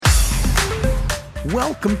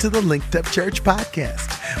Welcome to the Linked Up Church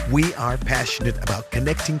podcast. We are passionate about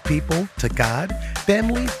connecting people to God,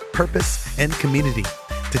 family, purpose, and community.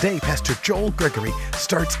 Today, Pastor Joel Gregory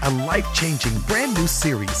starts a life-changing brand new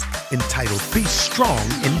series entitled Be Strong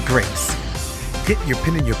in Grace. Get your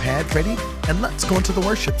pen and your pad ready, and let's go into the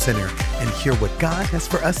worship center and hear what God has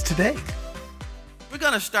for us today. We're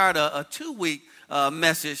going to start a two-week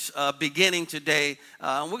message beginning today.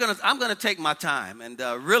 I'm going to take my time, and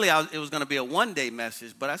it was going to be a one-day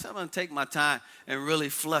message, but I said I'm going to take my time and really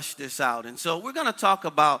flush this out. And so we're going to talk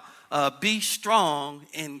about be strong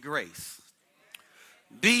in grace.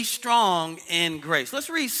 Be strong in grace. Let's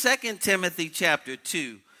read 2 Timothy chapter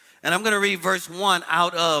 2, and I'm going to read verse 1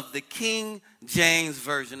 out of the King James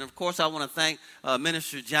Version. Of course, I want to thank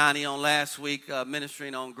Minister Johnny on last week,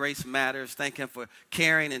 ministering on Grace Matters. Thank him for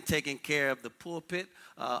caring and taking care of the pulpit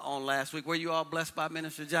on last week. Were you all blessed by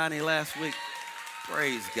Minister Johnny last week?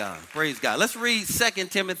 Praise God. Praise God. Let's read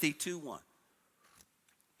 2 Timothy 2:1.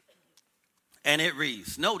 And it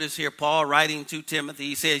reads, notice here Paul writing to Timothy,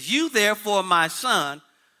 he says, "You therefore, my son,"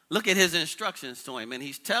 look at his instructions to him, and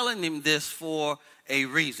he's telling him this for a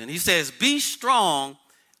reason. He says, "Be strong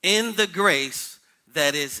in the grace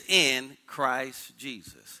that is in Christ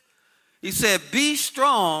Jesus." He said, be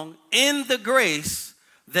strong in the grace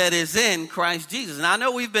that is in Christ Jesus. And I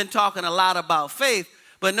know we've been talking a lot about faith,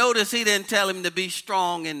 but notice he didn't tell him to be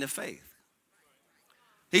strong in the faith.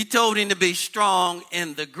 He told him to be strong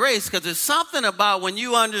in the grace, because there's something about when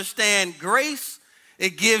you understand grace,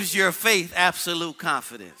 it gives your faith absolute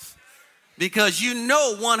confidence. Because you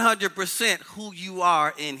know 100% who you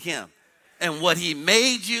are in him, and what he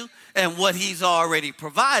made you, and what he's already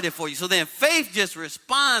provided for you. So then faith just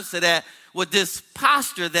responds to that with this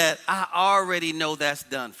posture that I already know that's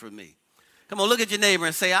done for me. Come on, look at your neighbor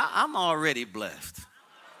and say, I'm already blessed.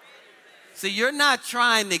 See, you're not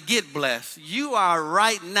trying to get blessed. You are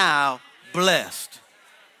right now blessed.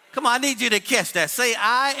 Come on, I need you to catch that. Say,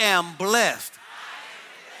 I am blessed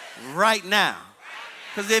right now.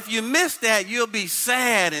 Because if you miss that, you'll be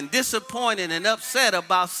sad and disappointed and upset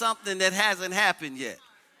about something that hasn't happened yet,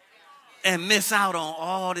 and miss out on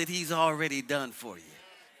all that he's already done for you.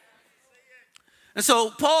 And so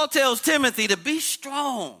Paul tells Timothy to be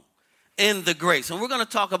strong in the grace. And we're going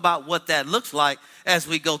to talk about what that looks like as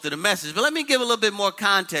we go through the message. But let me give a little bit more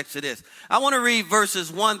context to this. I want to read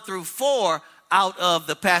verses 1 through 4 out of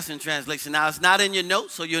the Passion Translation. Now, it's not in your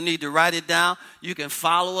notes, so you'll need to write it down. You can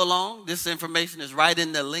follow along. This information is right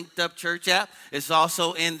in the Linked Up Church app. It's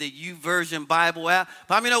also in the YouVersion Bible app.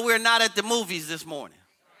 But I mean, we're not at the movies this morning.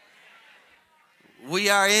 We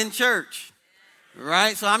are in church,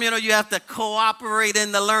 right? So you have to cooperate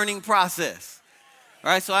in the learning process,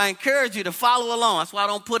 right? So I encourage you to follow along. That's why I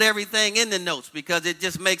don't put everything in the notes, because it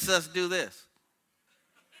just makes us do this.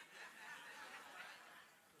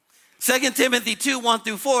 2 Timothy 2:1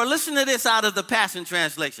 through 4. Listen to this out of the Passion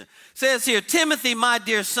Translation. It says here, "Timothy, my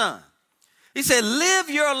dear son," he said, "live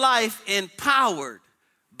your life empowered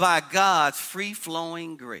by God's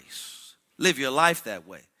free-flowing grace." Live your life that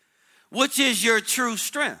way, which is your true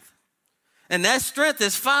strength. And that strength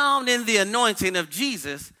is found in the anointing of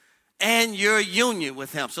Jesus and your union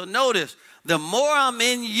with him. So notice, the more I'm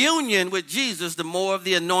in union with Jesus, the more of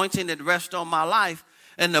the anointing that rests on my life,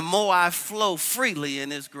 and the more I flow freely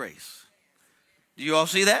in his grace. Do you all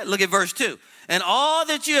see that? Look at verse 2. "And all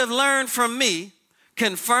that you have learned from me,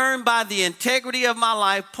 confirmed by the integrity of my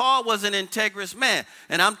life." Paul was an integrous man.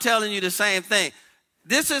 And I'm telling you the same thing.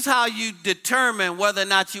 This is how you determine whether or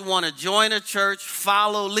not you want to join a church,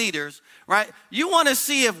 follow leaders, right? You want to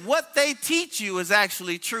see if what they teach you is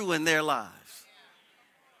actually true in their lives.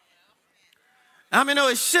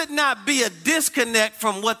 It should not be a disconnect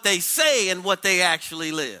from what they say and what they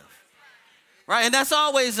actually live, right? And that's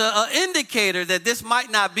always an indicator that this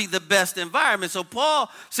might not be the best environment. So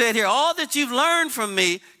Paul said here, all that you've learned from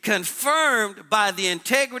me, confirmed by the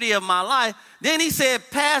integrity of my life. Then he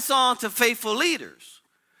said, pass on to faithful leaders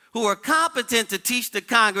who are competent to teach the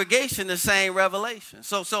congregation the same revelation.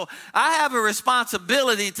 So I have a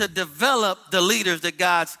responsibility to develop the leaders that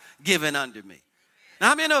God's given under me.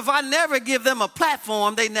 Now, if I never give them a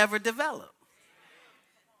platform, they never develop.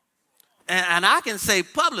 And I can say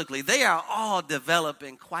publicly, they are all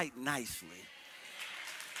developing quite nicely.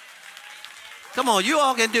 Come on, you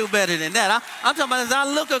all can do better than that. I'm talking about, as I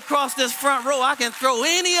look across this front row, I can throw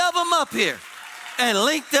any of them up here, and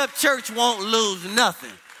Linked Up Church won't lose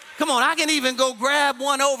nothing. Come on, I can even go grab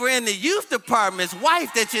one over in the youth department's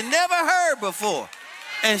wife that you never heard before.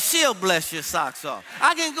 and she'll bless your socks off.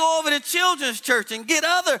 I can go over to children's church and get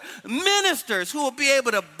other ministers who will be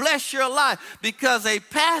able to bless your life, because a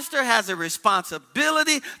pastor has a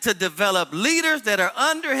responsibility to develop leaders that are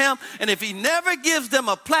under him. And if he never gives them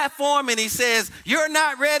a platform and he says, you're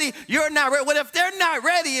not ready, well, if they're not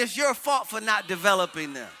ready, it's your fault for not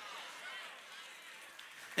developing them.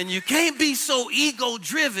 And you can't be so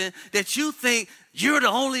ego-driven that you think you're the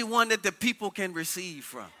only one that the people can receive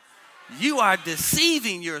from. You are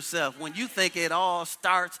deceiving yourself when you think it all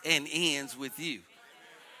starts and ends with you.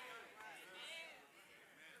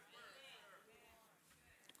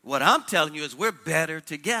 What I'm telling you is we're better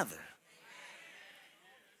together.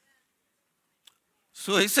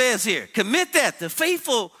 So he says here, commit that to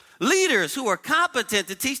faithful leaders who are competent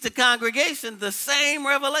to teach the congregation the same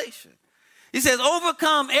revelation. He says,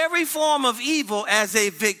 overcome every form of evil as a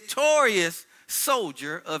victorious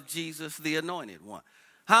soldier of Jesus, the Anointed One.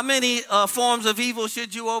 How many forms of evil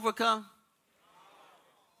should you overcome?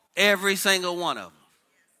 Every single one of them.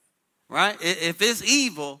 Right? If it's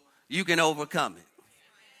evil, you can overcome it.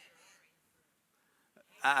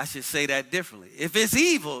 I should say that differently. If it's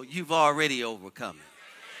evil, you've already overcome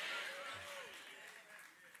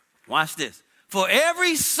it. Watch this. For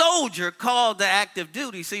every soldier called to active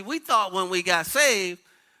duty. See, we thought when we got saved,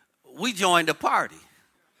 we joined a party.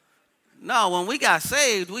 No, when we got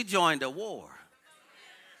saved, we joined a war.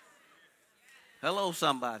 Hello,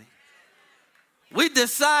 somebody. We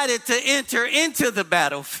decided to enter into the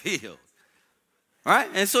battlefield. Right?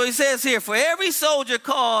 And so he says here, for every soldier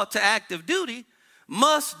called to active duty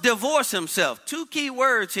must divorce himself. Two key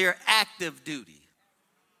words here, active duty,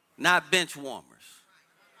 not bench warmers.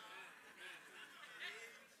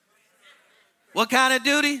 What kind of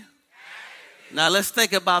duty? Now let's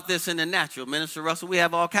think about this in the natural. Minister Russell, we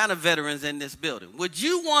have all kind of veterans in this building. Would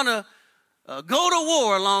you want to go to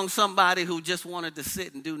war along somebody who just wanted to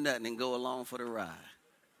sit and do nothing and go along for the ride?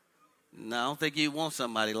 No, I don't think you want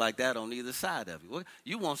somebody like that on either side of you.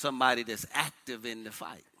 You want somebody that's active in the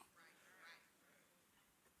fight.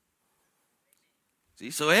 See,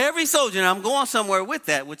 so every soldier, and I'm going somewhere with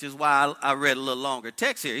that, which is why I read a little longer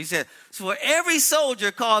text here. He said, so for every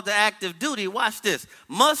soldier called to active duty, watch this,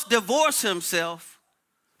 must divorce himself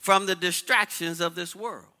from the distractions of this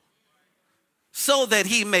world, so that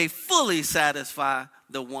he may fully satisfy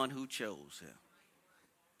the one who chose him.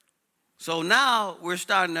 So now we're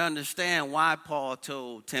starting to understand why Paul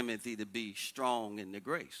told Timothy to be strong in the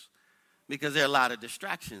grace, because there are a lot of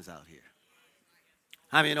distractions out here.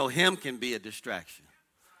 How many know him can be a distraction?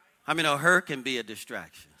 How many know her can be a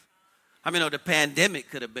distraction? How many know the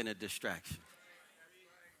pandemic could have been a distraction?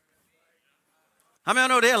 How many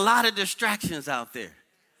know there are a lot of distractions out there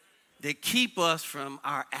that keep us from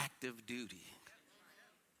our active duty?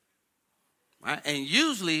 Right? And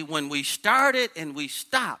usually when we started and we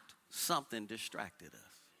stopped, something distracted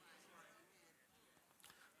us.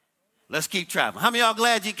 Let's keep traveling. How many of y'all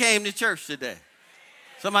glad you came to church today?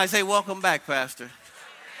 Somebody say, welcome back, Pastor.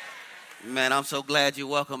 Man, I'm so glad you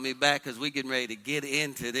welcomed me back, because we're getting ready to get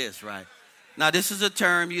into this, right? Now, this is a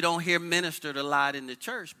term you don't hear ministered a lot in the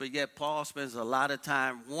church, but yet Paul spends a lot of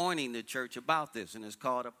time warning the church about this, and it's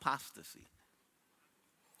called apostasy.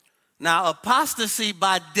 Now, apostasy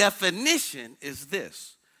by definition is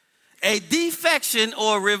this: a defection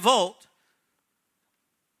or revolt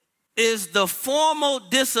is the formal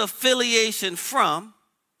disaffiliation from,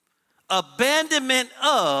 abandonment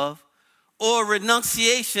of, or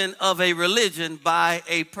renunciation of a religion by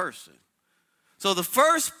a person. So the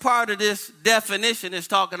first part of this definition is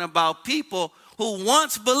talking about people who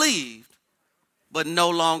once believed but no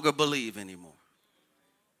longer believe anymore.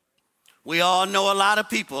 We all know a lot of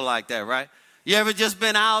people like that, right? You ever just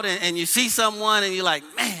been out and you see someone and you're like,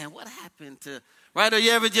 man, what happened to, right? Or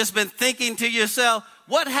you ever just been thinking to yourself,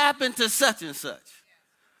 what happened to such and such?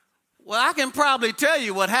 Well, I can probably tell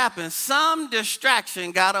you what happened. Some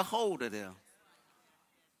distraction got a hold of them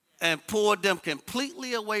and pulled them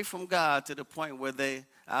completely away from God to the point where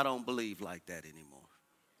I don't believe like that anymore.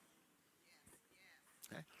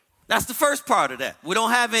 Okay? That's the first part of that. We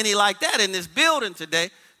don't have any like that in this building today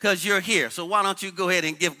because you're here. So why don't you go ahead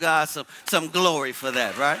and give God some glory for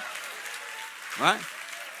that, right? Right?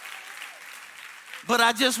 But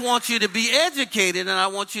I just want you to be educated, and I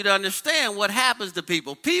want you to understand what happens to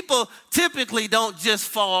people. People typically don't just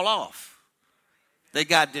fall off. They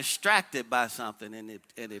got distracted by something, and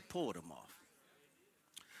it pulled them off.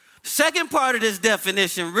 Second part of this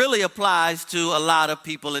definition really applies to a lot of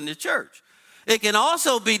people in the church. It can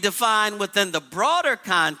also be defined within the broader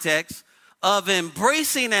context of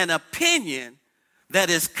embracing an opinion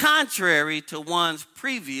that is contrary to one's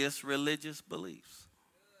previous religious beliefs.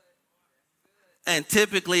 And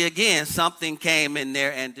typically, again, something came in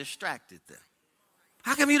there and distracted them.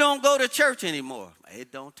 How come you don't go to church anymore?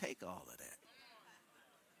 It don't take all of that.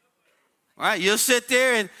 All right, you'll sit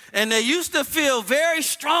there and they used to feel very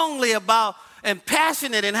strongly about and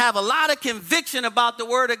passionate and have a lot of conviction about the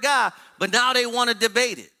word of God, but now they want to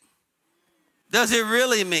debate it. Does it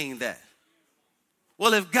really mean that?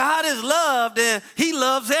 Well, if God is love, then he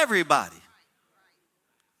loves everybody,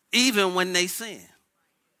 even when they sin,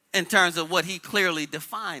 in terms of what he clearly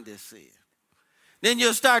defined as sin. Then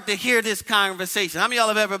you'll start to hear this conversation. How many of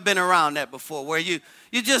y'all have ever been around that before, where you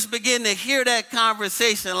just begin to hear that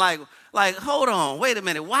conversation like, hold on, wait a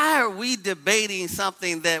minute. Why are we debating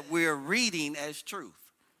something that we're reading as truth?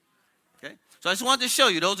 Okay, so I just wanted to show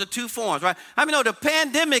you those are two forms, right? I mean, the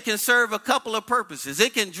pandemic can serve a couple of purposes.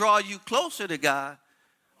 It can draw you closer to God,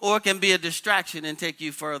 or it can be a distraction and take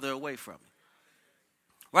you further away from it.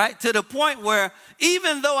 Right? To the point where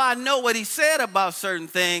even though I know what he said about certain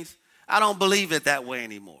things, I don't believe it that way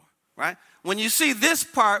anymore. Right? When you see this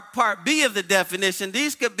part B of the definition,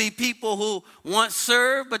 these could be people who once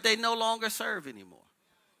served, but they no longer serve anymore.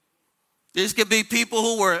 These could be people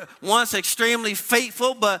who were once extremely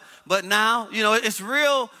faithful, but now, it's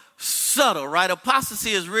real subtle, right?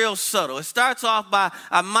 Apostasy is real subtle. It starts off by,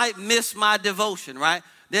 I might miss my devotion, right?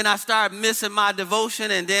 Then I start missing my devotion,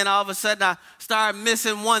 and then all of a sudden I start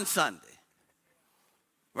missing one Sunday,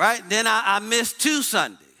 right? Then I miss 2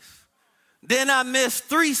 Sundays. Then I miss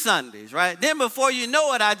 3 Sundays, right? Then before you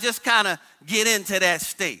know it, I just kind of get into that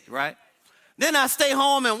state, right? Then I stay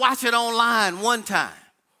home and watch it online one time,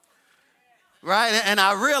 right? And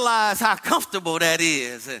I realize how comfortable that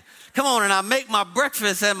is. And come on, and I make my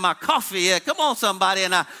breakfast and my coffee. Yeah, come on, somebody,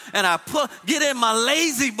 and I get in my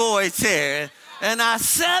lazy boy chair. And I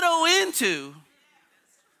settle into,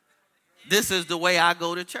 this is the way I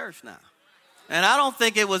go to church now. And I don't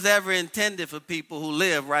think it was ever intended for people who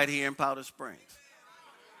live right here in Powder Springs.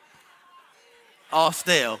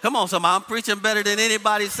 Austell. Come on, somebody. I'm preaching better than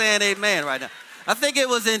anybody saying amen right now. I think it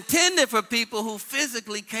was intended for people who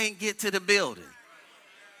physically can't get to the building.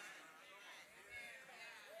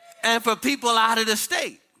 And for people out of the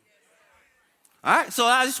state. All right, so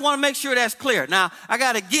I just want to make sure that's clear. Now, I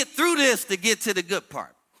got to get through this to get to the good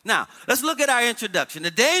part. Now, let's look at our introduction. The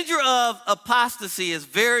danger of apostasy is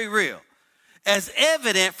very real, as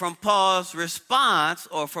evident from Paul's response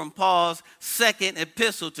or from Paul's second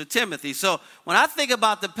epistle to Timothy. So when I think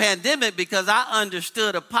about the pandemic, because I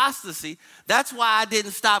understood apostasy, that's why I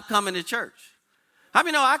didn't stop coming to church. I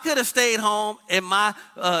mean, I could have stayed home in my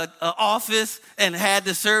office and had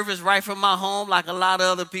the service right from my home like a lot of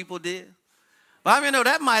other people did. But I mean,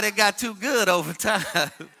 that might have got too good over time.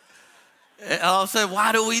 And all of a sudden,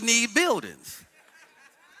 why do we need buildings?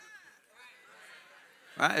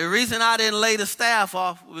 Right? The reason I didn't lay the staff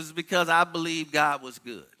off was because I believed God was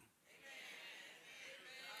good.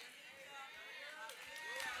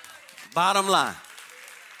 Bottom line.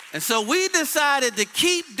 And so we decided to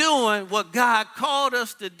keep doing what God called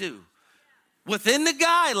us to do within the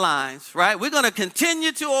guidelines, right? We're going to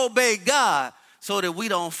continue to obey God so that we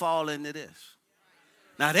don't fall into this.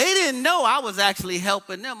 Now, they didn't know I was actually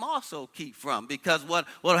helping them also keep from, because what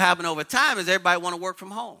will happen over time is everybody want to work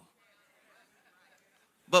from home.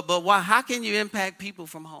 But why? How can you impact people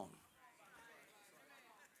from home?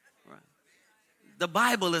 Right. The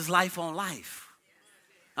Bible is life on life.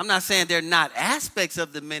 I'm not saying there are not aspects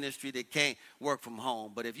of the ministry that can't work from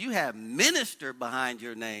home, but if you have minister behind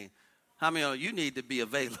your name, how many of you need to be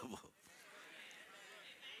available?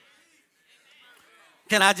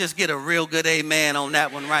 Can I just get a real good amen on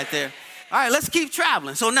that one right there? All right, let's keep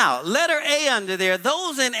traveling. So now, letter A under there,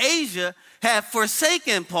 those in Asia have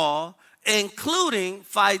forsaken Paul, including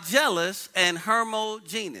Phygellus and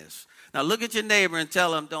Hermogenes. Now look at your neighbor and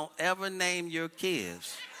tell him, don't ever name your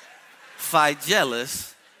kids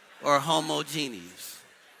Phygellus or Hermogenes.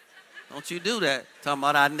 Don't you do that. Talking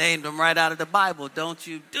about I named them right out of the Bible. Don't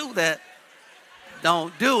you do that.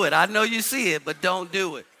 Don't do it. I know you see it, but don't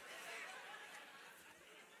do it.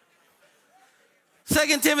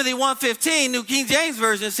 2 Timothy 1:15, New King James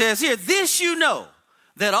Version says here, this you know,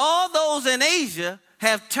 that all those in Asia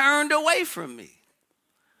have turned away from me,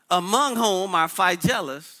 among whom are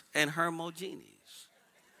Phygellus and Hermogenes.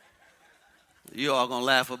 You all going to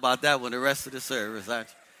laugh about that one the rest of the service, aren't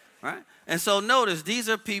you? Right? And so notice, these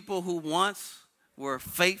are people who once were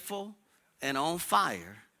faithful and on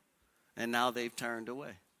fire, and now they've turned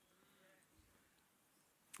away.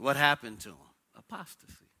 What happened to them?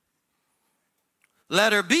 Apostasy.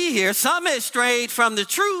 Letter B here, some had strayed from the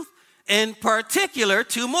truth, in particular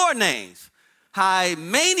 2 more names,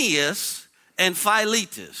 Hymenaeus and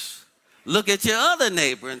Philetus. Look at your other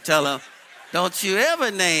neighbor and tell him, Don't you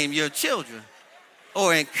ever name your children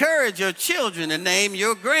or encourage your children to name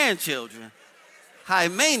your grandchildren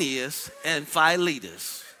Hymenaeus and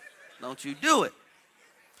Philetus. Don't you do it.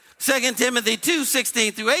 2 Timothy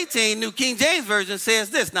 2:16 through 18, New King James Version says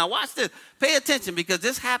this. Now watch this. Pay attention because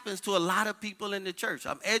this happens to a lot of people in the church.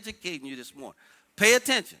 I'm educating you this morning. Pay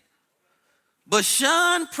attention. But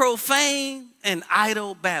shun profane and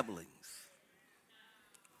idle babblings.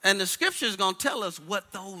 And the scripture is going to tell us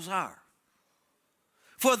what those are.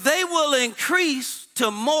 For they will increase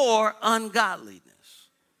to more ungodliness.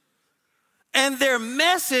 And their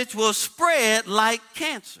message will spread like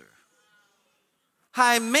cancer.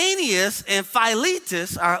 Hymenaeus and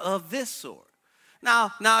Philetus are of this sort.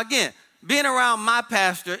 Now again, being around my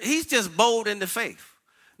pastor, he's just bold in the faith.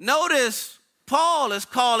 Notice Paul is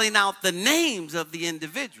calling out the names of the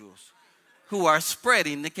individuals who are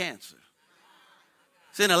spreading the cancer.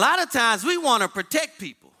 See, and a lot of times we want to protect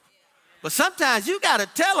people. But sometimes you got to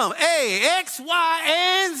tell them, hey, X, Y,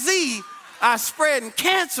 and Z are spreading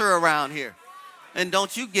cancer around here. And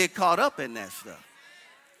don't you get caught up in that stuff.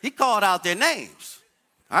 He called out their names.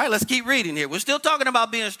 All right, let's keep reading here. We're still talking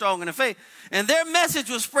about being strong in the faith. And their message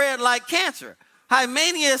was spread like cancer.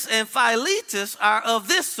 Hymenaeus and Philetus are of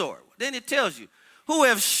this sort. Then it tells you, who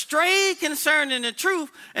have strayed concerning the truth,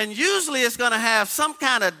 and usually it's going to have some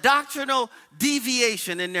kind of doctrinal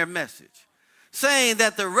deviation in their message, saying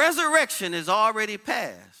that the resurrection is already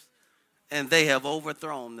past, and they have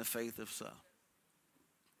overthrown the faith of some.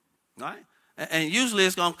 All right? And usually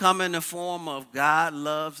it's going to come in the form of God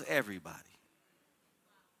loves everybody.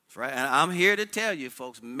 That's right. And I'm here to tell you,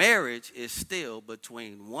 folks, marriage is still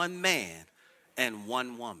between one man and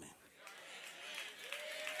one woman,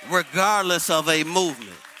 regardless of a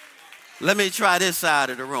movement. Let me try this side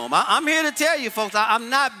of the room. I'm here to tell you, folks, I'm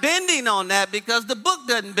not bending on that because the book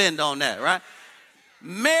doesn't bend on that, right?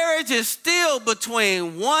 Marriage is still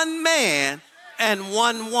between one man and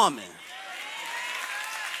one woman.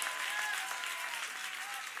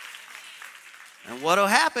 And what will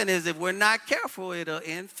happen is if we're not careful, it'll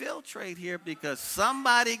infiltrate here because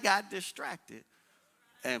somebody got distracted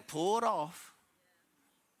and pulled off.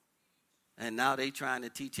 And now they're trying to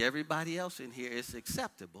teach everybody else in here it's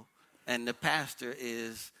acceptable. And the pastor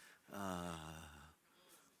is,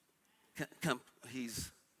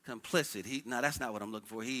 he's complicit. No, that's not what I'm looking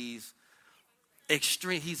for. He's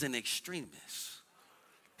extreme. He's an extremist.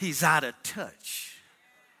 He's out of touch.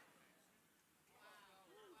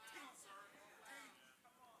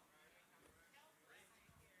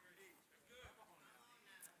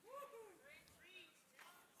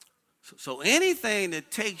 So anything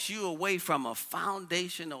that takes you away from a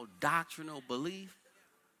foundational doctrinal belief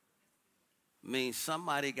means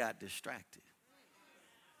somebody got distracted.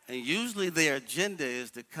 And usually their agenda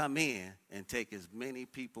is to come in and take as many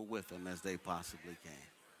people with them as they possibly can.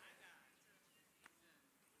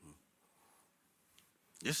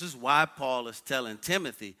 This is why Paul is telling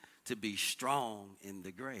Timothy to be strong in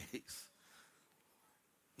the grace.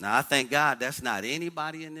 Now, I thank God that's not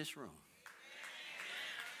anybody in this room.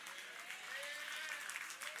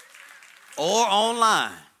 Or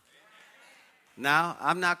online. Now,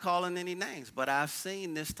 I'm not calling any names, but I've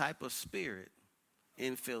seen this type of spirit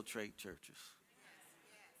infiltrate churches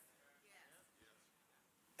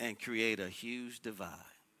and create a huge divide.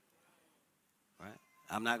 Right?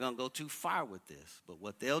 I'm not going to go too far with this, but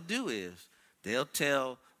what they'll do is they'll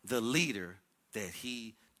tell the leader that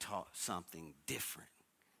he taught something different.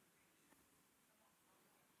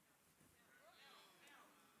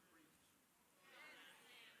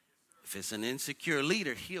 If it's an insecure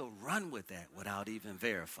leader, he'll run with that without even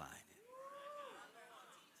verifying it.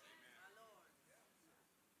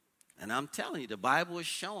 And I'm telling you, the Bible is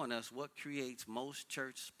showing us what creates most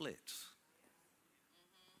church splits.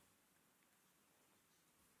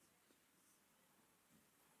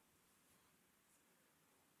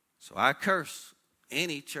 So I curse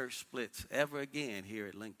any church splits ever again here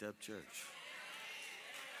at Linked Up Church.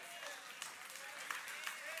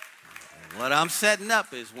 What I'm setting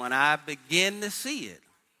up is when I begin to see it,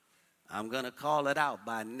 I'm going to call it out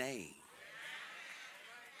by name.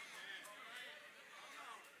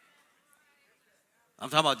 I'm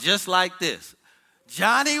talking about just like this.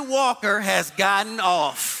 Johnny Walker has gotten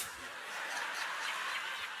off.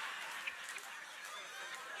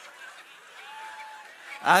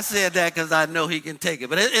 I said that because I know he can take it,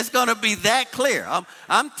 but it's going to be that clear.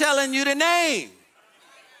 I'm telling you the name.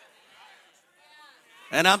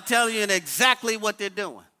 And I'm telling you exactly what they're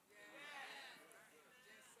doing.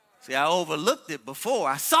 See, I overlooked it before.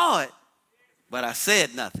 I saw it, but I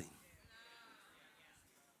said nothing.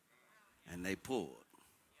 And they pulled.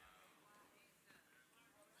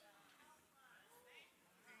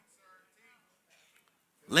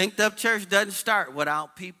 Linked Up Church doesn't start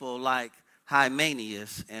without people like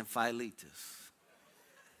Hymenaeus and Philetus.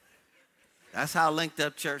 That's how Linked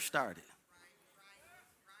Up Church started.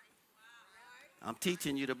 I'm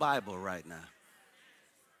teaching you the Bible right now.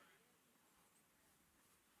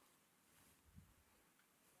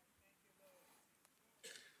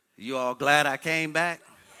 You all glad I came back?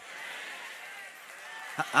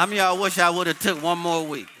 How many of y'all wish I would have took one more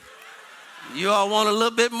week? You all want a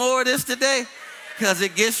little bit more of this today? Because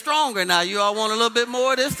it gets stronger now. You all want a little bit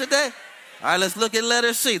more of this today? All right, let's look at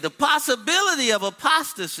letter C. The possibility of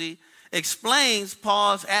apostasy explains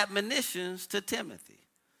Paul's admonitions to Timothy.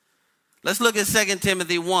 Let's look at 2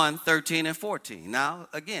 Timothy 1, 13 and 14. Now,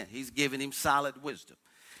 again, he's giving him solid wisdom.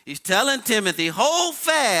 He's telling Timothy, hold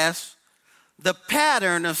fast the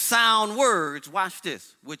pattern of sound words, watch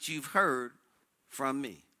this, which you've heard from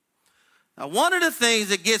me. Now, one of the things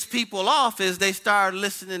that gets people off is they start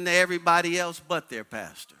listening to everybody else but their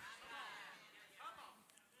pastor.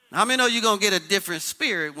 Now, how many know you're going to get a different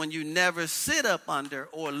spirit when you never sit up under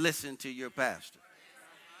or listen to your pastor?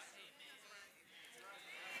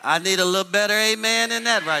 I need a little better amen than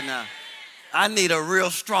that right now. I need a real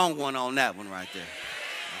strong one on that one right there.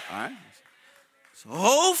 All right? So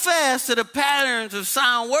hold fast to the patterns of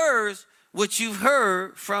sound words which you've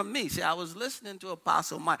heard from me. See, I was listening to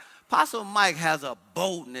Apostle Mike. Apostle Mike has a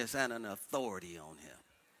boldness and an authority on him.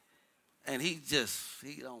 And he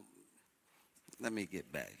don't, let me get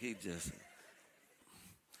back.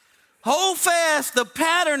 Hold fast the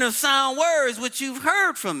pattern of sound words which you've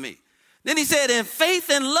heard from me. Then he said, in faith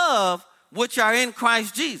and love which are in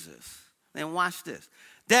Christ Jesus. And watch this.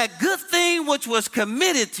 That good thing which was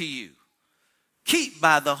committed to you, keep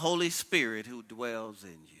by the Holy Spirit who dwells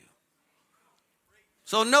in you.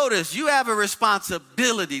 So notice, you have a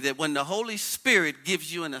responsibility that when the Holy Spirit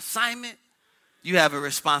gives you an assignment, you have a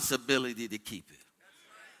responsibility to keep it.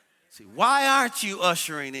 See, why aren't you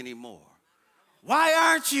ushering anymore? Why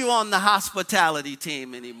aren't you on the hospitality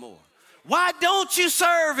team anymore? Why don't you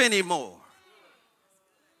serve anymore?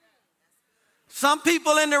 Some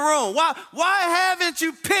people in the room, why haven't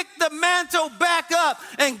you picked the mantle back up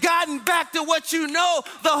and gotten back to what you know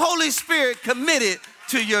the Holy Spirit committed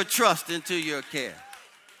to your trust and to your care?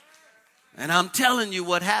 And I'm telling you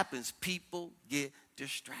what happens. People get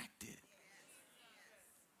distracted.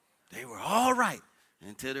 They were all right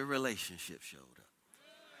until the relationship showed up.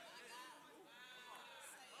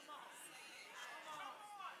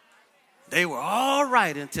 They were all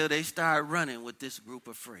right until they started running with this group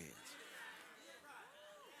of friends.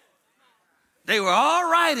 They were all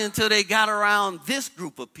right until they got around this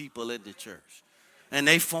group of people in the church. And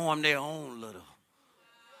they formed their own little.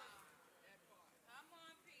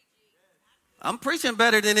 I'm preaching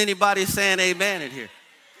better than anybody saying amen in here.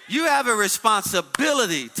 You have a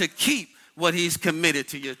responsibility to keep what he's committed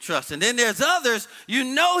to your trust. And then there's others, you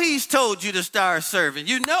know he's told you to start serving.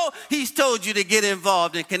 You know he's told you to get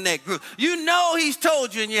involved in connect groups. You know he's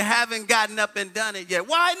told you and you haven't gotten up and done it yet.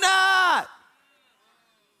 Why not?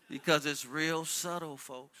 Because it's real subtle,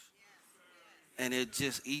 folks. And it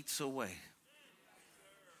just eats away.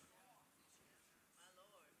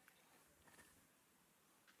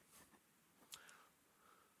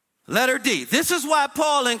 Letter D. This is why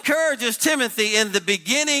Paul encourages Timothy in the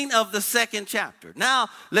beginning of the second chapter. Now,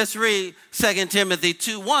 let's read 2 Timothy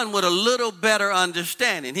 2:1 with a little better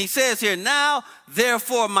understanding. He says here, now,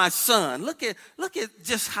 therefore, my son. Look at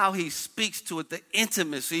just how he speaks to it, the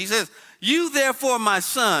intimacy. He says, you, therefore, my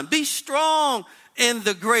son, be strong in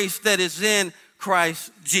the grace that is in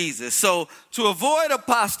Christ Jesus. So, to avoid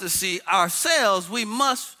apostasy ourselves, we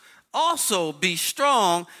must also be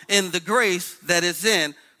strong in the grace that is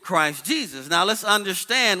in Christ Jesus. Now let's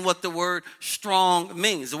understand what the word strong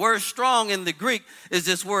means. The word strong in the Greek is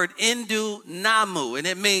this word endunamu, and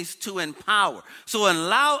it means to empower. So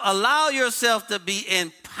allow yourself to be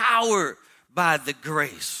empowered by the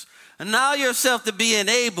grace. Allow yourself to be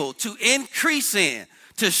enabled to increase in,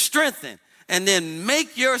 to strengthen, and then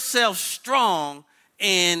make yourself strong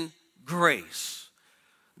in grace.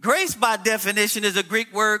 Grace, by definition, is a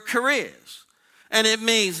Greek word charis, and it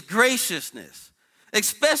means graciousness,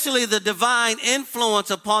 especially the divine influence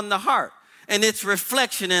upon the heart and its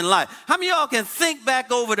reflection in life. How many of y'all can think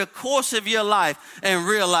back over the course of your life and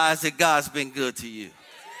realize that God's been good to you?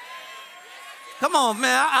 Come on,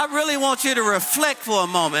 man. I really want you to reflect for a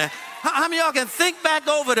moment. How many of y'all can think back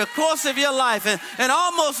over the course of your life and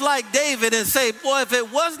almost like David and say, boy, if it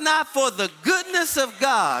was not for the goodness of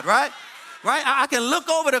God, right? Right? I can look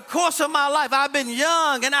over the course of my life. I've been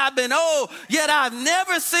young and I've been old, yet I've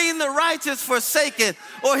never seen the righteous forsaken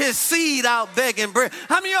or his seed out begging bread.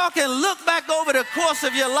 How many of y'all can look back over the course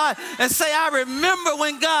of your life and say, I remember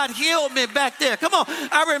when God healed me back there. Come on.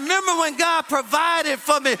 I remember when God provided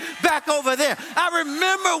for me back over there. I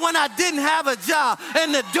remember when I didn't have a job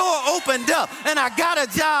and the door opened up and I got a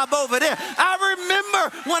job over there. I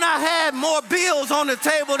remember when I had more bills on the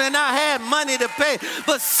table than I had money to pay.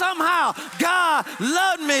 But somehow God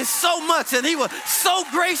loved me so much and he was so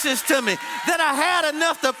gracious to me that I had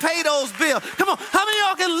enough to pay those bills. Come on, how many of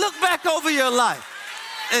y'all can look back over your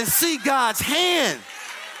life and see God's hand?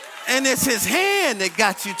 And it's his hand that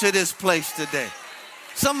got you to this place today.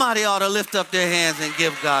 Somebody ought to lift up their hands and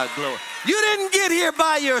give God glory. You didn't get here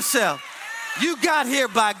by yourself. You got here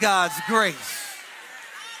by God's grace.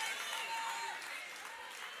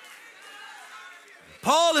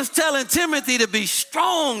 Paul is telling Timothy to be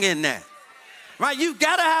strong in that. Right? You've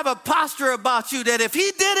got to have a posture about you that if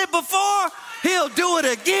he did it before, he'll do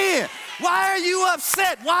it again. Why are you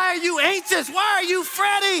upset? Why are you anxious? Why are you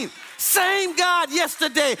fretting? Same God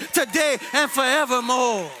yesterday, today, and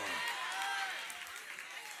forevermore.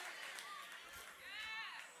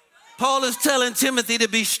 Paul is telling Timothy to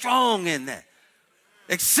be strong in that.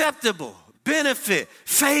 Acceptable, benefit,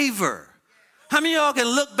 favor. How many of y'all can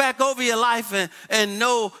look back over your life and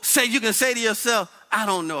know, you can say to yourself, I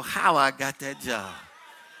don't know how I got that job.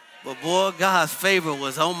 But boy, God's favor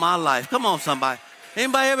was on my life. Come on, somebody.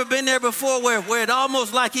 Anybody ever been there before where it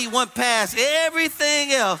almost like he went past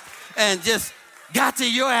everything else and just got to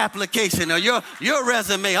your application or your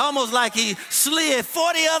resume, almost like he slid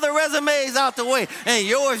 40 other resumes out the way and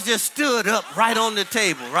yours just stood up right on the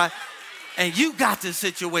table, right? And you got the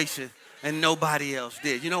situation and nobody else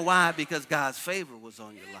did. You know why? Because God's favor was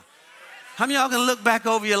on your life. How many of y'all can look back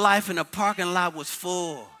over your life and the parking lot was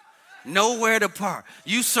full? Nowhere to park.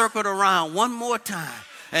 You circled around one more time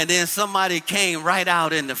and then somebody came right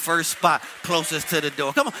out in the first spot closest to the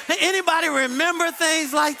door. Come on. Hey, anybody remember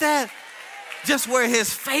things like that? Just where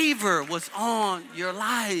his favor was on your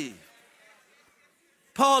life.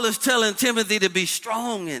 Paul is telling Timothy to be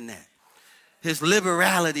strong in that. His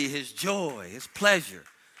liberality, his joy, his pleasure.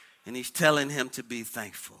 And he's telling him to be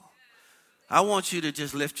thankful. I want you to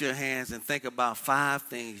just lift your hands and think about 5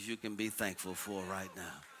 things you can be thankful for right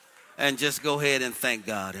now. And just go ahead and thank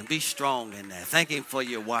God and be strong in that. Thank him for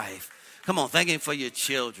your wife. Come on, thank him for your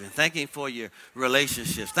children. Thank him for your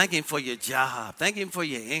relationships. Thank him for your job. Thank him for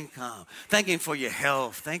your income. Thank him for your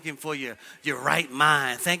health. Thank him for your right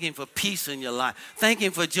mind. Thank him for peace in your life. Thank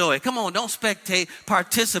him for joy. Come on, don't spectate,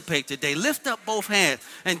 participate today. Lift up both hands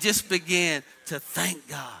and just begin to thank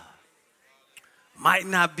God. Might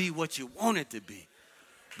not be what you want it to be,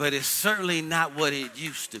 but it's certainly not what it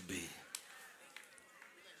used to be.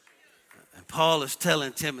 And Paul is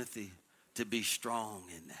telling Timothy to be strong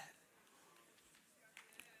in that.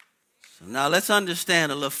 So now let's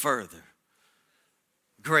understand a little further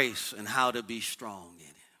grace and how to be strong in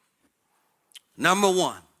it. Number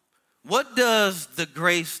 1, what does the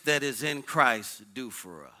grace that is in Christ do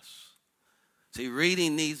for us? See,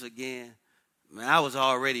 reading these again, man, I was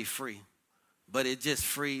already free. But it just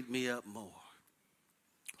freed me up more.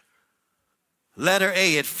 Letter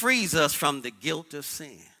A, it frees us from the guilt of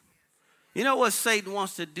sin. You know what Satan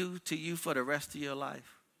wants to do to you for the rest of your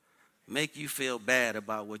life? Make you feel bad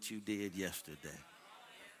about what you did yesterday.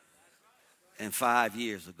 And 5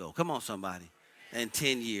 years ago. Come on, somebody. And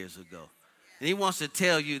 10 years ago. And he wants to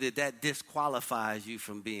tell you that disqualifies you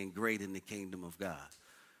from being great in the kingdom of God.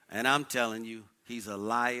 And I'm telling you, he's a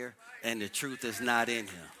liar and the truth is not in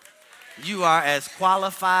him. You are as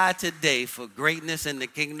qualified today for greatness in the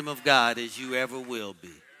kingdom of God as you ever will be.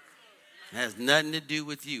 It has nothing to do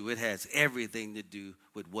with you. It has everything to do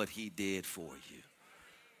with what he did for you.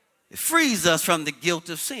 It frees us from the guilt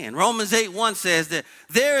of sin. Romans 8:1 says that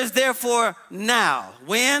there is therefore now.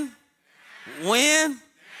 When? When?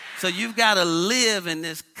 So you've got to live in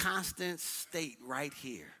this constant state right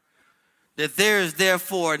here. That there is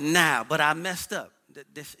therefore now. But I messed up.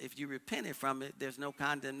 If you repented from it, there's no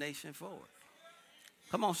condemnation for it.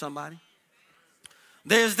 Come on, somebody.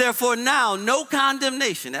 There's therefore now no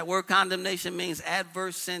condemnation. That word condemnation means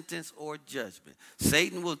adverse sentence or judgment.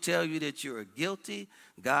 Satan will tell you that you're guilty.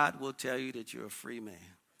 God will tell you that you're a free man.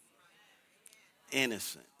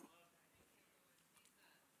 Innocent.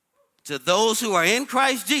 To those who are in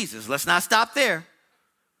Christ Jesus, let's not stop there.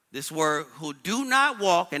 This word, who do not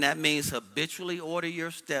walk, and that means habitually order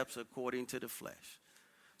your steps according to the flesh.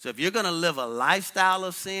 So if you're going to live a lifestyle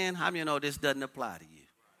of sin, how many of you know this doesn't apply to you?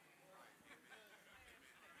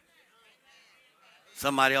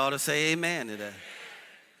 Somebody ought to say amen to that.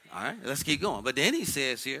 All right, let's keep going. But then he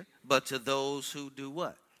says here, but to those who do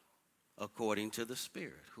what? According to the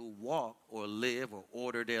Spirit, who walk or live or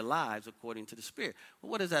order their lives according to the Spirit.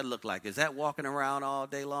 Well, what does that look like? Is that walking around all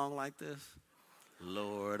day long like this?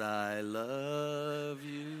 Lord, I love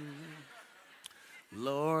you.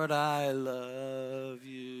 Lord, I love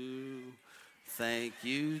you. Thank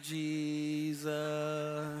you, Jesus.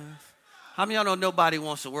 How many of y'all know nobody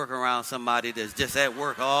wants to work around somebody that's just at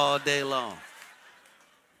work all day long?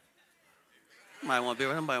 Nobody want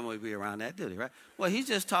to be around that, do they, right? Well, he's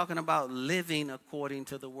just talking about living according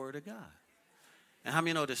to the Word of God. And how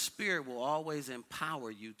many know the Spirit will always empower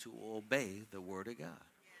you to obey the Word of God?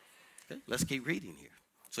 Okay, let's keep reading here.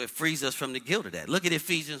 So it frees us from the guilt of that. Look at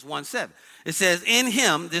Ephesians 1:7. It says, in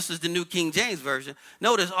him, this is the New King James Version.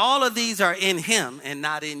 Notice all of these are in him and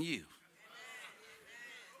not in you.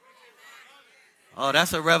 Oh,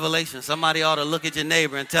 that's a revelation. Somebody ought to look at your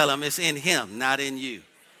neighbor and tell them it's in him, not in you.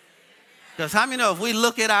 Because how many know if we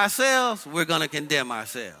look at ourselves, we're going to condemn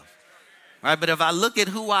ourselves. Right? But if I look at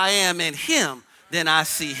who I am in him, then I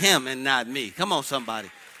see him and not me. Come on, somebody.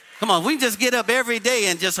 Come on, we just get up every day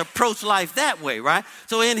and just approach life that way, right?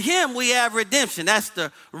 So in him we have redemption. That's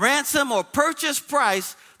the ransom or purchase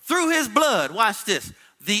price through his blood. Watch this.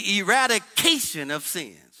 The eradication of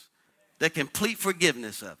sins. The complete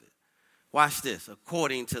forgiveness of it. Watch this.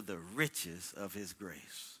 According to the riches of his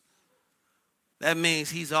grace. That means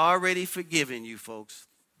he's already forgiven you, folks,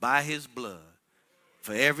 by his blood.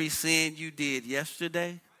 For every sin you did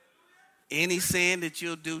yesterday, any sin that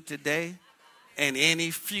you'll do today, and any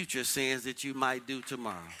future sins that you might do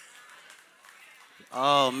tomorrow.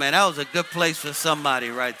 Oh, man, that was a good place for somebody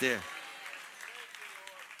right there.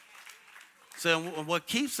 So what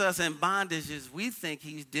keeps us in bondage is we think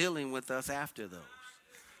he's dealing with us after those.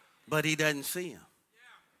 But he doesn't see him.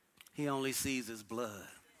 He only sees his blood.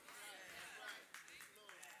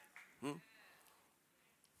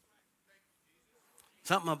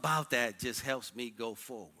 Something about that just helps me go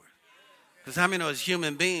forward. Because how many know as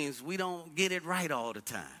human beings, we don't get it right all the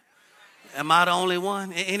time. Am I the only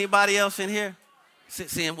one? Anybody else in here?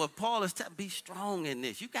 Seeing what Paul is telling, be strong in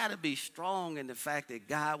this. You got to be strong in the fact that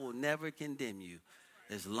God will never condemn you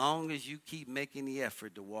as long as you keep making the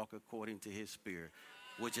effort to walk according to his Spirit,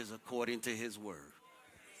 which is according to his word.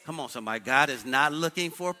 Come on, somebody. God is not looking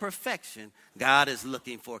for perfection. God is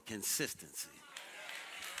looking for consistency.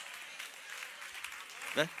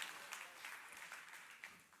 Okay?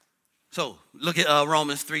 So look at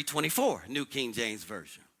Romans 3:24, New King James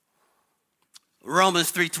Version.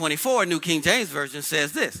 Romans 3:24, New King James Version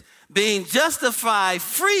says this, being justified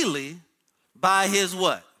freely by his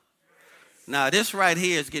what? Now this right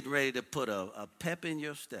here is getting ready to put a pep in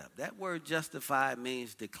your step. That word justified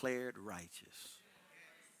means declared righteous.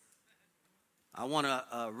 I want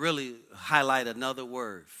to really highlight another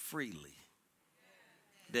word, freely.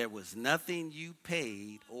 There was nothing you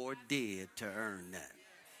paid or did to earn that.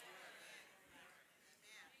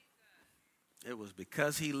 It was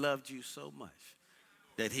because he loved you so much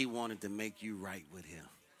that he wanted to make you right with him.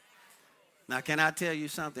 Now, can I tell you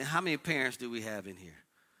something? How many parents do we have in here?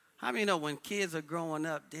 How many know when kids are growing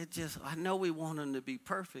up, I know we want them to be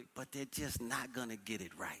perfect, but they're just not going to get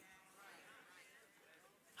it right.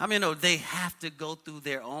 How many know they have to go through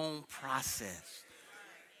their own process?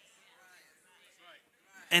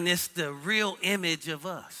 And it's the real image of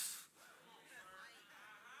us.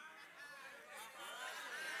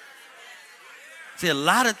 See, a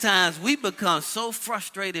lot of times we become so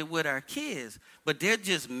frustrated with our kids, but they're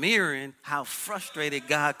just mirroring how frustrated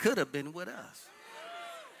God could have been with us.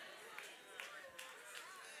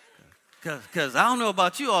 Because I don't know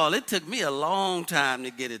about you all, it took me a long time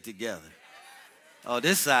to get it together. Oh,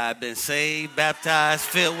 this side been saved, baptized,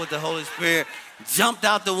 filled with the Holy Spirit, jumped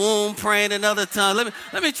out the womb, praying in other tongues.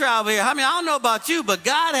 Let me try over here. I don't know about you, but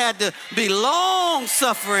God had to be long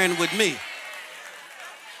suffering with me.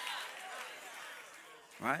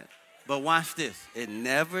 Right? But watch this. It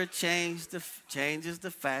never changes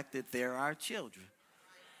the fact that they're our children.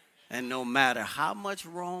 And no matter how much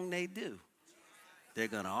wrong they do, they're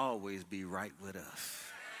going to always be right with us.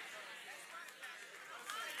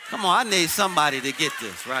 Come on, I need somebody to get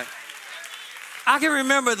this, right? I can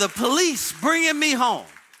remember the police bringing me home.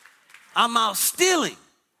 I'm out stealing.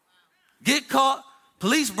 Get caught.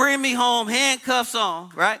 Police bring me home, handcuffs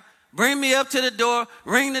on, right? Bring me up to the door,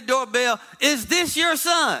 ring the doorbell. Is this your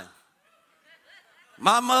son?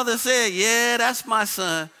 My mother said, yeah, that's my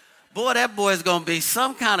son. Boy, that boy's going to be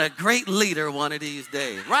some kind of great leader one of these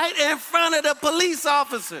days. Right in front of the police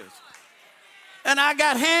officers. And I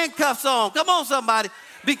got handcuffs on. Come on, somebody.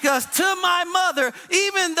 Because to my mother,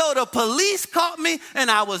 even though the police caught me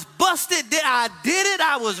and I was busted, I did it,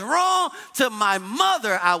 I was wrong, to my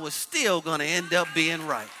mother, I was still going to end up being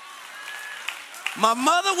right. My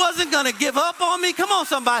mother wasn't going to give up on me. Come on,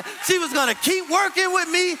 somebody. She was going to keep working with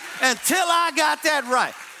me until I got that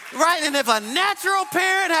right. Right? And if a natural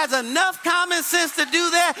parent has enough common sense to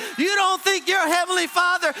do that, you don't think your Heavenly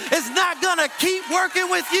Father is not going to keep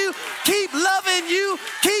working with you, keep loving you,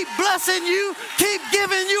 keep blessing you, keep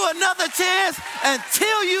giving you another chance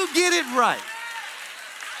until you get it right.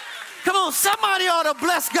 Come on, somebody ought to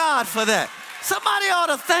bless God for that. Somebody ought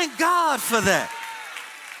to thank God for that.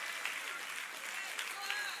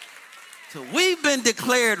 So we've been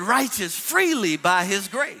declared righteous freely by his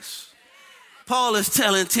grace. Paul is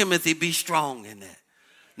telling Timothy, be strong in that.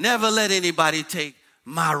 Never let anybody take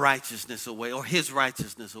my righteousness away or his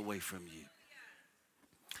righteousness away from you.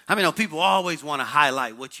 I mean, people always want to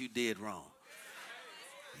highlight what you did wrong.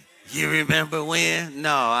 You remember when?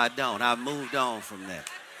 No, I don't. I moved on from that.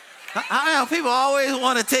 I know people always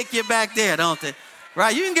want to take you back there, don't they?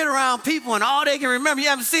 Right? You can get around people and all they can remember, you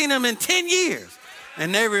haven't seen them in 10 years.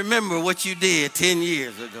 And they remember what you did 10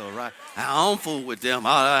 years ago, right? I don't fool with them.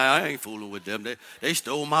 I ain't fooling with them. They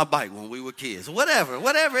stole my bike when we were kids. Whatever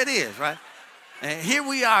it is, right? And here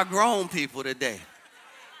we are, grown people today.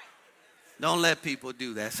 Don't let people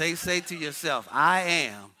do that. Say to yourself, I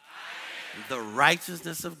am the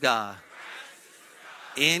righteousness of God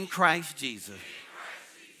in Christ Jesus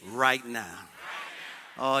right now.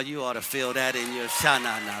 Oh, you ought to feel that in your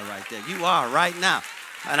shanana right there. You are right now.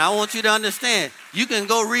 And I want you to understand, you can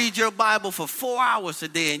go read your Bible for 4 hours a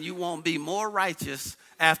day and you won't be more righteous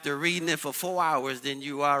after reading it for 4 hours than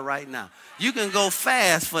you are right now. You can go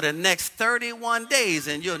fast for the next 31 days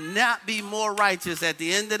and you'll not be more righteous at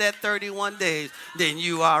the end of that 31 days than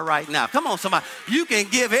you are right now. Come on, somebody. You can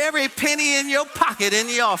give every penny in your pocket in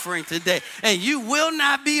the offering today and you will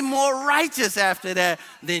not be more righteous after that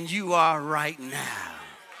than you are right now.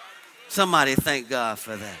 Somebody thank God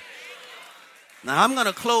for that. Now, I'm going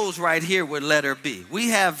to close right here with letter B. We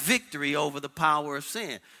have victory over the power of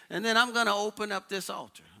sin. And then I'm going to open up this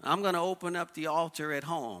altar. I'm going to open up the altar at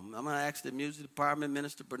home. I'm going to ask the music department,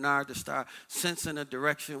 Minister Bernard, to start sensing a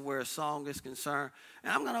direction where a song is concerned.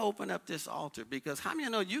 And I'm going to open up this altar because how many of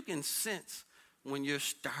you know you can sense when you're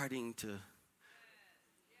starting to...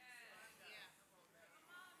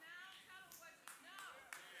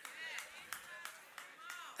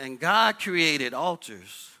 And God created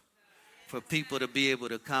altars for people to be able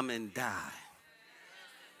to come and die.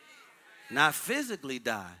 Not physically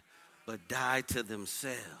die, but die to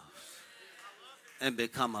themselves and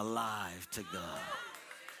become alive to God.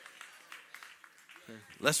 Okay.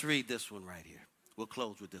 Let's read this one right here. We'll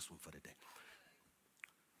close with this one for today.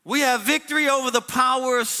 We have victory over the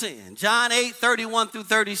power of sin. John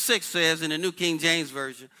 8:31-36 says in the New King James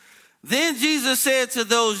Version, then Jesus said to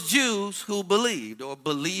those Jews who believed, or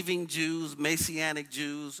believing Jews, Messianic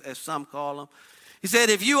Jews, as some call them, he said,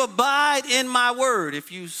 if you abide in my word,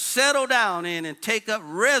 if you settle down in and take up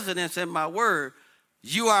residence in my word,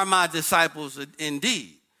 you are my disciples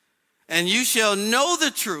indeed. And you shall know the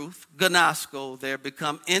truth, gnosko, there,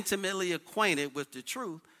 become intimately acquainted with the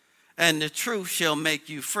truth, and the truth shall make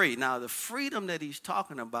you free. Now, the freedom that he's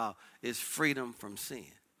talking about is freedom from sin.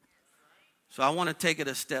 So I want to take it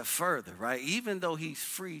a step further, right? Even though he's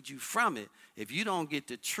freed you from it, if you don't get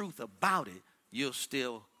the truth about it, you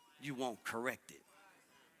won't correct it.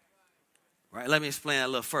 Right? Let me explain that a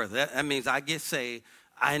little further. That means I get saved.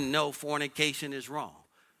 I know fornication is wrong.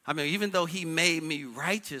 I mean, even though he made me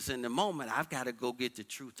righteous in the moment, I've got to go get the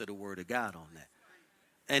truth of the word of God on that.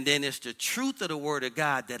 And then it's the truth of the word of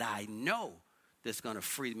God that I know that's going to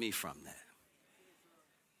free me from that.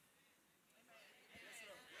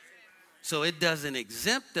 So it doesn't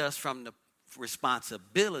exempt us from the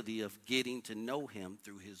responsibility of getting to know him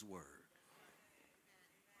through his word.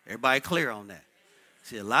 Everybody clear on that?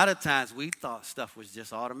 See, a lot of times we thought stuff was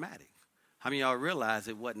just automatic. How many of y'all realize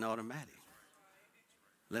it wasn't automatic?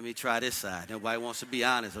 Let me try this side. Nobody wants to be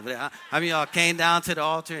honest. How many of y'all came down to the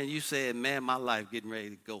altar and you said, man, my life getting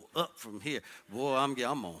ready to go up from here. Boy,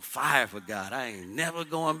 I'm on fire for God. I ain't never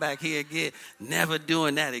going back here again, never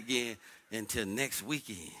doing that again until next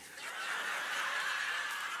weekend.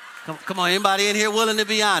 Come on, anybody in here willing to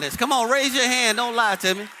be honest? Come on, raise your hand. Don't lie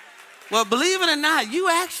to me. Well, believe it or not, you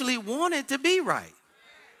actually wanted to be right.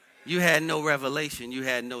 You had no revelation. You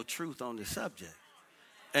had no truth on the subject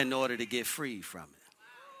in order to get free from it.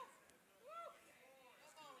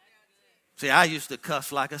 See, I used to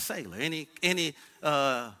cuss like a sailor. Any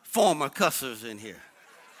former cussers in here?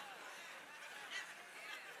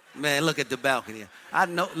 Man, look at the balcony. I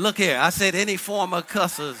know. Look here. I said any former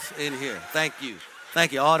cussers in here. Thank you.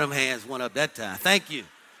 Thank you. All them hands went up that time. Thank you.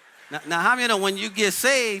 Now how many know when you get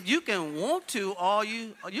saved, you can want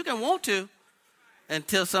to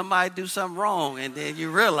until somebody do something wrong, and then you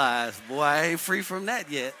realize, boy, I ain't free from that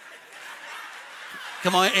yet.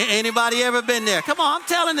 Come on, anybody ever been there? Come on, I'm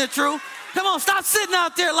telling the truth. Come on, stop sitting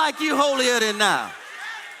out there like you holier than thou.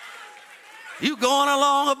 You going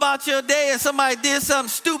along about your day and somebody did something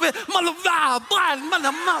stupid. Whoa,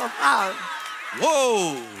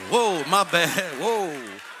 my bad. Whoa,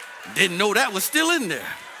 didn't know that was still in there.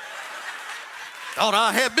 Thought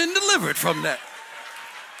I had been delivered from that.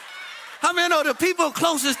 How many know the people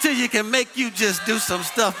closest to you can make you just do some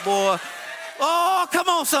stuff, boy? Oh, come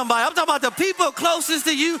on, somebody. I'm talking about the people closest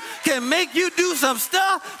to you can make you do some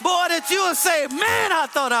stuff, boy, that you will say, man, I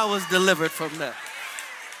thought I was delivered from that.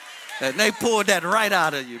 And they pulled that right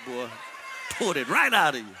out of you, boy. Pulled it right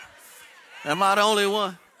out of you. Am I the only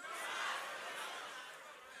one?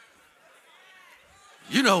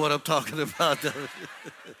 You know what I'm talking about, though.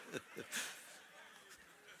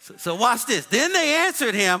 So watch this. Then they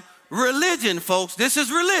answered him, religion, folks. This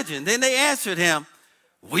is religion. Then they answered him,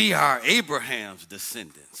 we are Abraham's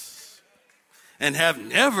descendants and have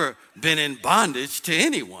never been in bondage to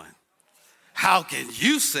anyone. How can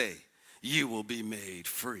you say you will be made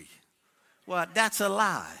free? Well, that's a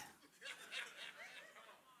lie.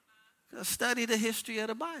 Study the history of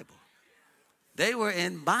the Bible. They were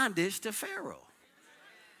in bondage to Pharaoh.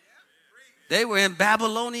 They were in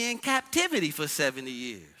Babylonian captivity for 70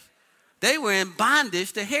 years. They were in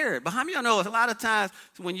bondage to Herod. But how many of y'all know a lot of times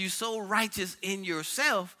when you're so righteous in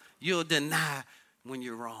yourself, you'll deny when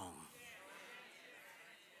you're wrong.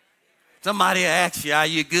 Somebody asks you, are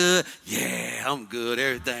you good? Yeah, I'm good.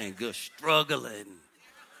 Everything good. Struggling.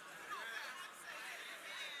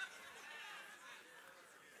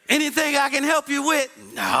 Anything I can help you with?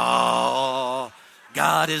 No.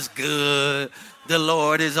 God is good. The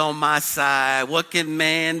Lord is on my side. What can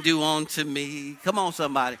man do unto me? Come on,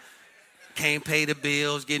 somebody. Can't pay the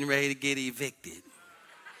bills, getting ready to get evicted.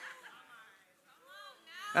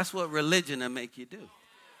 That's what religion will make you do.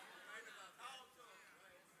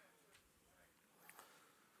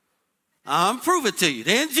 I'll prove it to you.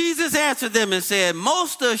 Then Jesus answered them and said,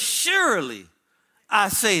 most assuredly, I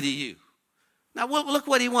say to you. Now look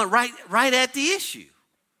what he went right at the issue.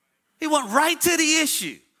 He went right to the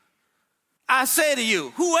issue. I say to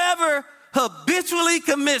you, whoever habitually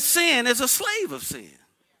commits sin is a slave of sin.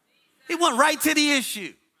 He went right to the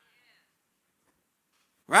issue.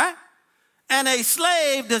 Right? And a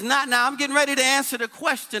slave does not, now I'm getting ready to answer the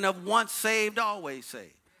question of once saved, always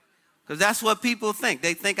saved. Because that's what people think.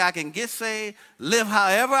 They think I can get saved, live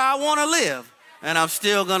however I want to live, and I'm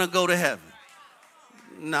still going to go to heaven.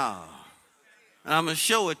 No. And I'm going to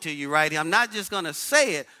show it to you right here. I'm not just going to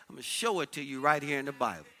say it. I'm going to show it to you right here in the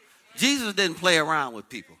Bible. Jesus didn't play around with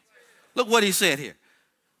people. Look what he said here.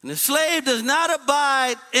 And the slave does not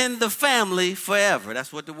abide in the family forever.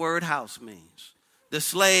 That's what the word house means. The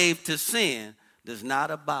slave to sin does not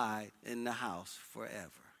abide in the house forever.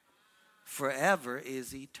 Forever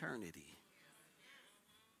is eternity.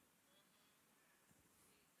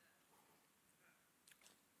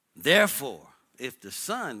 Therefore, if the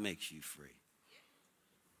Son makes you free,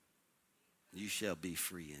 you shall be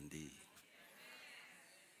free indeed.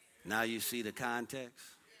 Now you see the context?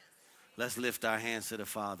 Let's lift our hands to the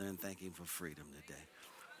Father and thank him for freedom today.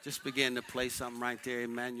 Just begin to play something right there,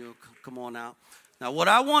 Emmanuel. Come on out. Now what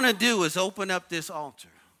I want to do is open up this altar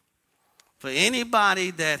for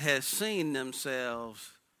anybody that has seen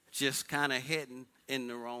themselves just kind of heading in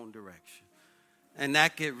the wrong direction. And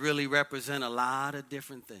that could really represent a lot of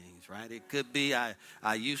different things, right? It could be I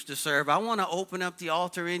used to serve. I want to open up the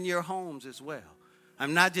altar in your homes as well.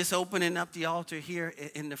 I'm not just opening up the altar here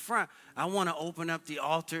in the front. I want to open up the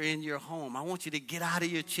altar in your home. I want you to get out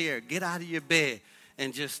of your chair, get out of your bed,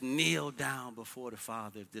 and just kneel down before the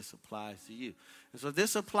Father if this applies to you. And so if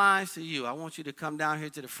this applies to you, I want you to come down here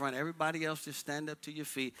to the front. Everybody else just stand up to your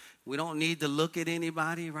feet. We don't need to look at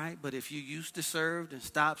anybody, right? But if you used to serve and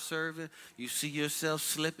stopped serving, you see yourself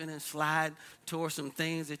slipping and sliding towards some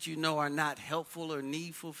things that you know are not helpful or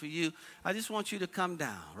needful for you, I just want you to come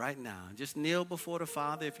down right now. Just kneel before the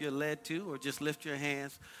Father if you're led to, or just lift your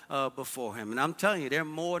hands before him. And I'm telling you, there are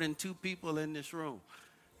more than two people in this room.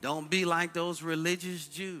 Don't be like those religious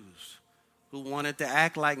Jews who wanted to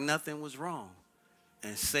act like nothing was wrong.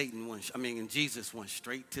 And Jesus went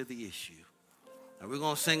straight to the issue. And we're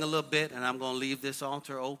going to sing a little bit, and I'm going to leave this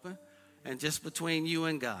altar open. And just between you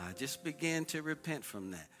and God, just begin to repent from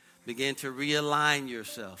that. Begin to realign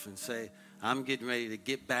yourself and say, I'm getting ready to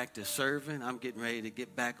get back to serving. I'm getting ready to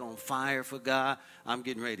get back on fire for God. I'm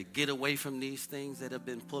getting ready to get away from these things that have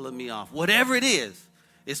been pulling me off. Whatever it is,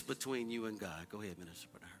 it's between you and God. Go ahead, Minister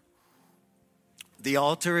Bernard. The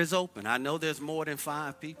altar is open. I know there's more than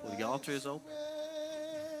 5 people. The altar is open.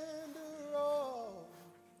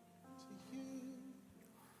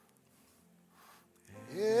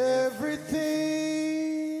 Everything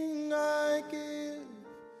I give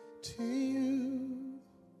to you,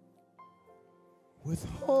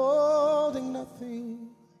 withholding nothing,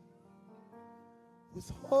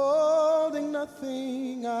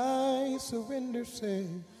 I surrender, say.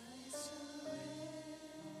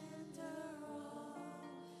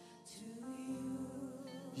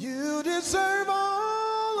 You deserve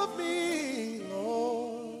all of me,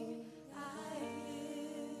 Lord. I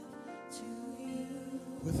give to you.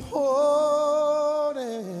 Withholding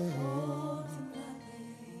nothing.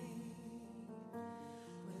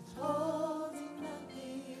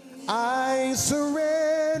 I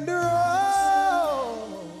surrender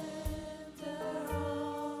all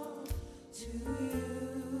to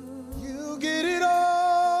you. You get it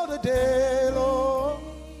all today, Lord.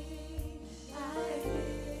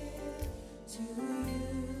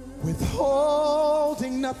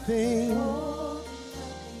 Withholding nothing.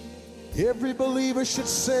 Every believer should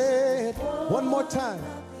say it one more time.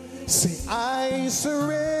 Say, I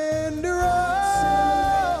surrender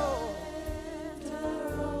all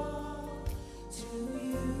to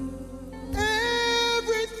you.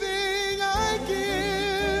 Everything I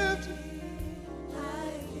give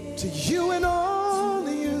to you and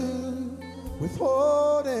only you.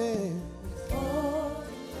 Withholding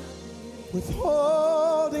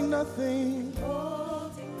nothing.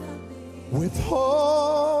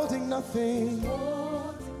 Withholding nothing.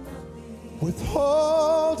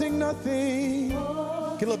 Withholding nothing. Get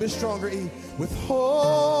a little bit stronger, E.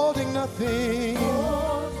 Withholding nothing.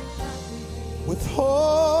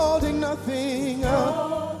 Withholding nothing.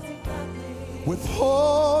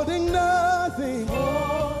 Withholding nothing.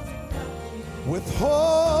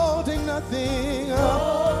 Withholding nothing.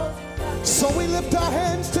 So we lift our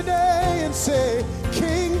hands today and say,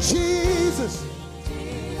 King Jesus,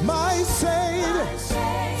 my Savior,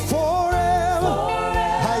 forever,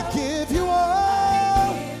 I give you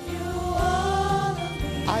all.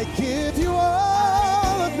 I give you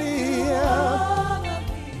all of me.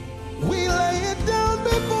 We lay it down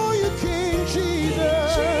before you, King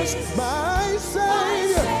Jesus, my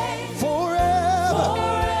Savior, forever,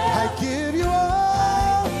 I give you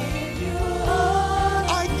all.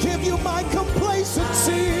 I give you my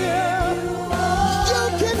complacency. You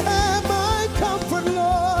can have my comfort,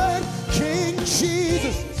 Lord. King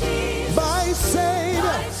Jesus, my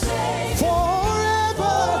Savior,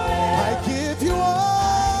 forever, I give you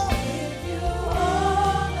all.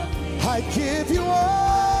 I give you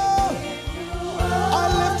all. I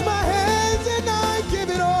lift my hands and I give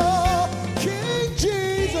it all. King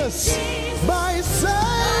Jesus, my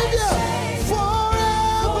Savior,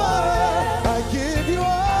 forever, I give you all.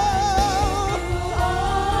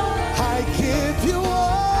 I give you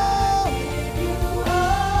all.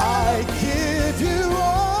 I give you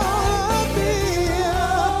all of me.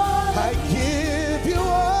 I give you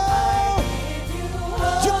all.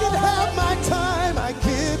 You can have my time. I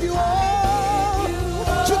give you all.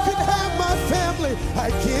 You can have my family. I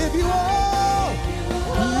give you all.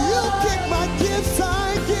 You get my gifts.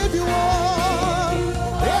 I give you all.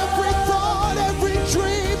 Every thought, every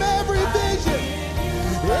dream, every vision.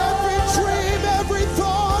 Every dream, every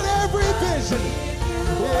thought, every vision.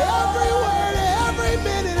 Every word, every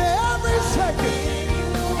minute, every second.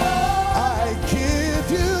 I give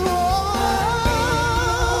you all.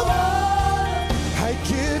 I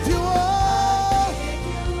give you all.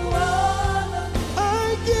 I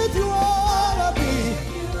give you all of me.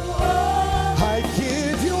 I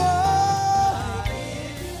give you all.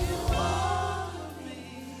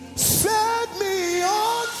 Set me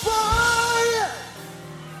on fire.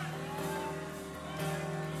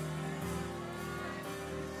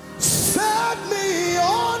 Set me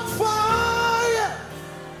on fire.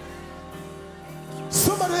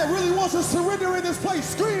 Somebody that really wants to surrender in this place,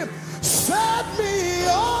 scream, set me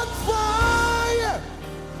on fire.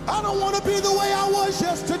 I don't want to be the way I was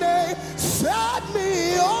yesterday. Set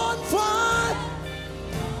me on fire.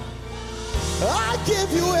 I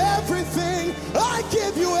give you everything. I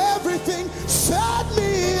give you everything. Set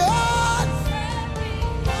me on.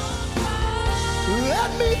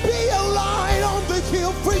 Let me be a light on the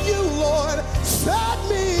hill for you, Lord. Set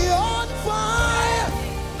me on fire.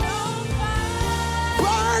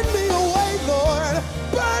 Burn me away, Lord.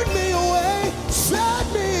 Burn me away. Set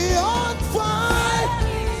me on fire.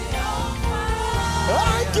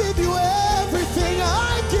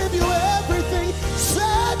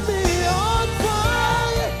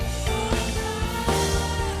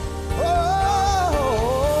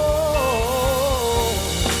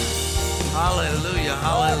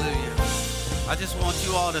 just want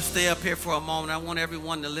you all to stay up here for a moment. I want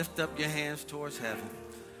everyone to lift up your hands towards heaven.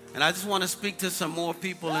 And I just want to speak to some more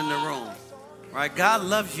people in the room. Right? God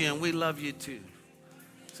loves you and we love you too.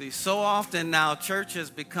 See, so often now church has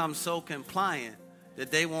become so compliant that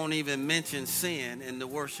they won't even mention sin in the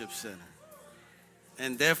worship center.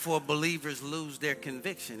 And therefore believers lose their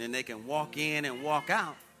conviction and they can walk in and walk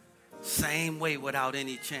out same way without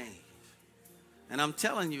any change. And I'm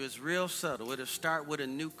telling you, it's real subtle. It'll start with a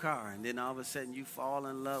new car, and then all of a sudden you fall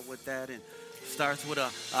in love with that, and starts with a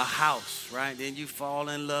house, right? Then you fall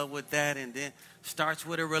in love with that, and then starts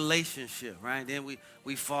with a relationship, right? Then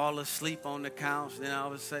we fall asleep on the couch, then all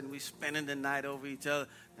of a sudden we spending the night over each other,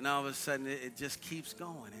 and all of a sudden it just keeps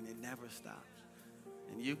going, and it never stops.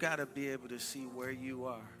 And you got to be able to see where you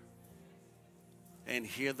are and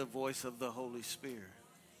hear the voice of the Holy Spirit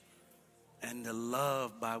and the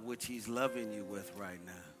love by which he's loving you with right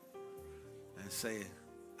now, and say,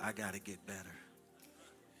 I got to get better.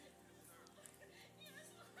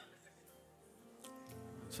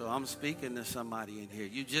 So I'm speaking to somebody in here.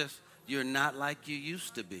 You're not like you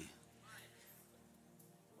used to be.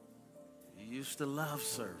 You used to love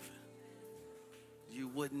serving. You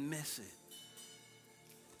wouldn't miss it.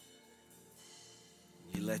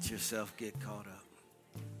 You let yourself get caught up.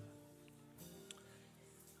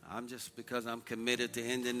 Because I'm committed to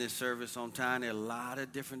ending this service on time. There are a lot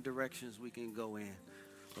of different directions we can go in.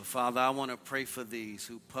 But Father, I want to pray for these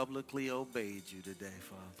who publicly obeyed you today,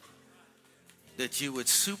 Father. That you would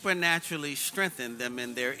supernaturally strengthen them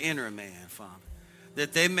in their inner man, Father.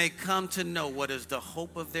 That they may come to know what is the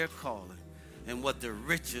hope of their calling and what the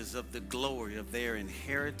riches of the glory of their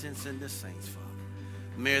inheritance in the saints, Father.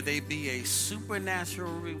 May they be a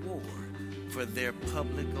supernatural reward for their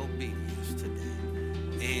public obedience today.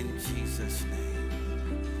 In Jesus' name,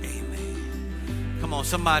 amen. Come on,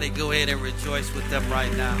 somebody go ahead and rejoice with them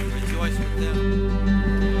right now. Rejoice with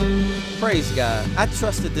them. Praise God. I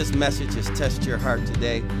trust that this message has touched your heart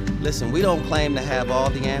today. Listen, we don't claim to have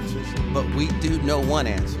all the answers, but we do know one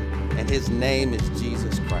answer, and his name is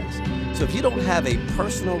Jesus Christ. So if you don't have a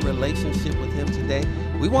personal relationship with him today,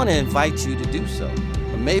 we want to invite you to do so.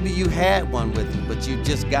 Or maybe you had one with him, but you've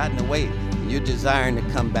just gotten away and you're desiring to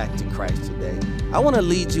come back to Christ today. I want to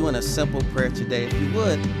lead you in a simple prayer today. If you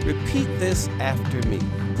would, repeat this after me.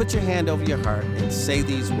 Put your hand over your heart and say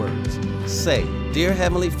these words. Say, Dear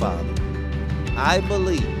Heavenly Father, I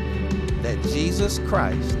believe that Jesus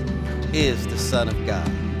Christ is the Son of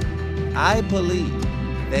God. I believe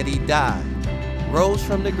that he died, rose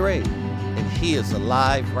from the grave, and he is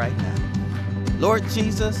alive right now. Lord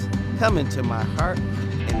Jesus, come into my heart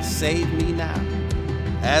and save me now.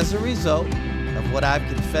 As a result of what I've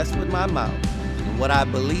confessed with my mouth and what I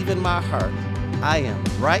believe in my heart, I am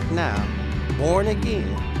right now born again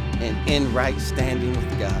and in right standing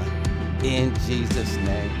with God. In Jesus'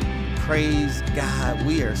 name. Praise God.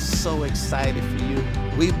 We are so excited for you.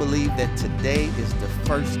 We believe that today is the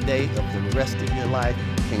first day of the rest of your life.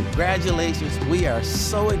 Congratulations. We are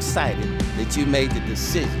so excited that you made the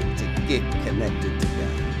decision to get connected to God.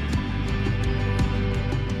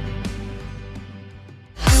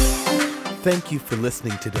 Thank you for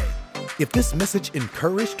listening today. If this message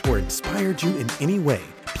encouraged or inspired you in any way,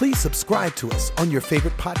 please subscribe to us on your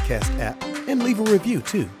favorite podcast app and leave a review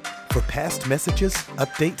too. For past messages,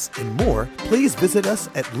 updates, and more, please visit us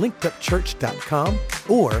at linkedupchurch.com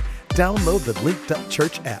or download the Linked Up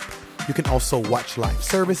Church app. You can also watch live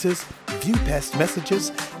services, view past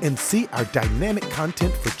messages, and see our dynamic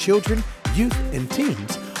content for children, youth, and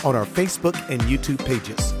teens on our Facebook and YouTube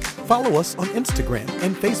pages. Follow us on Instagram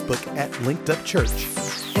and Facebook at Linked Up Church.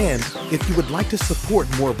 And if you would like to support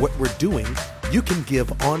more of what we're doing, you can give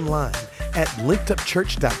online at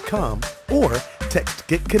linkedupchurch.com or text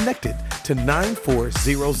Get Connected to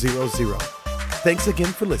 94000. Thanks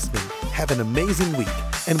again for listening. Have an amazing week,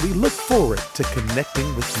 and we look forward to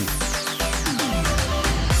connecting with you.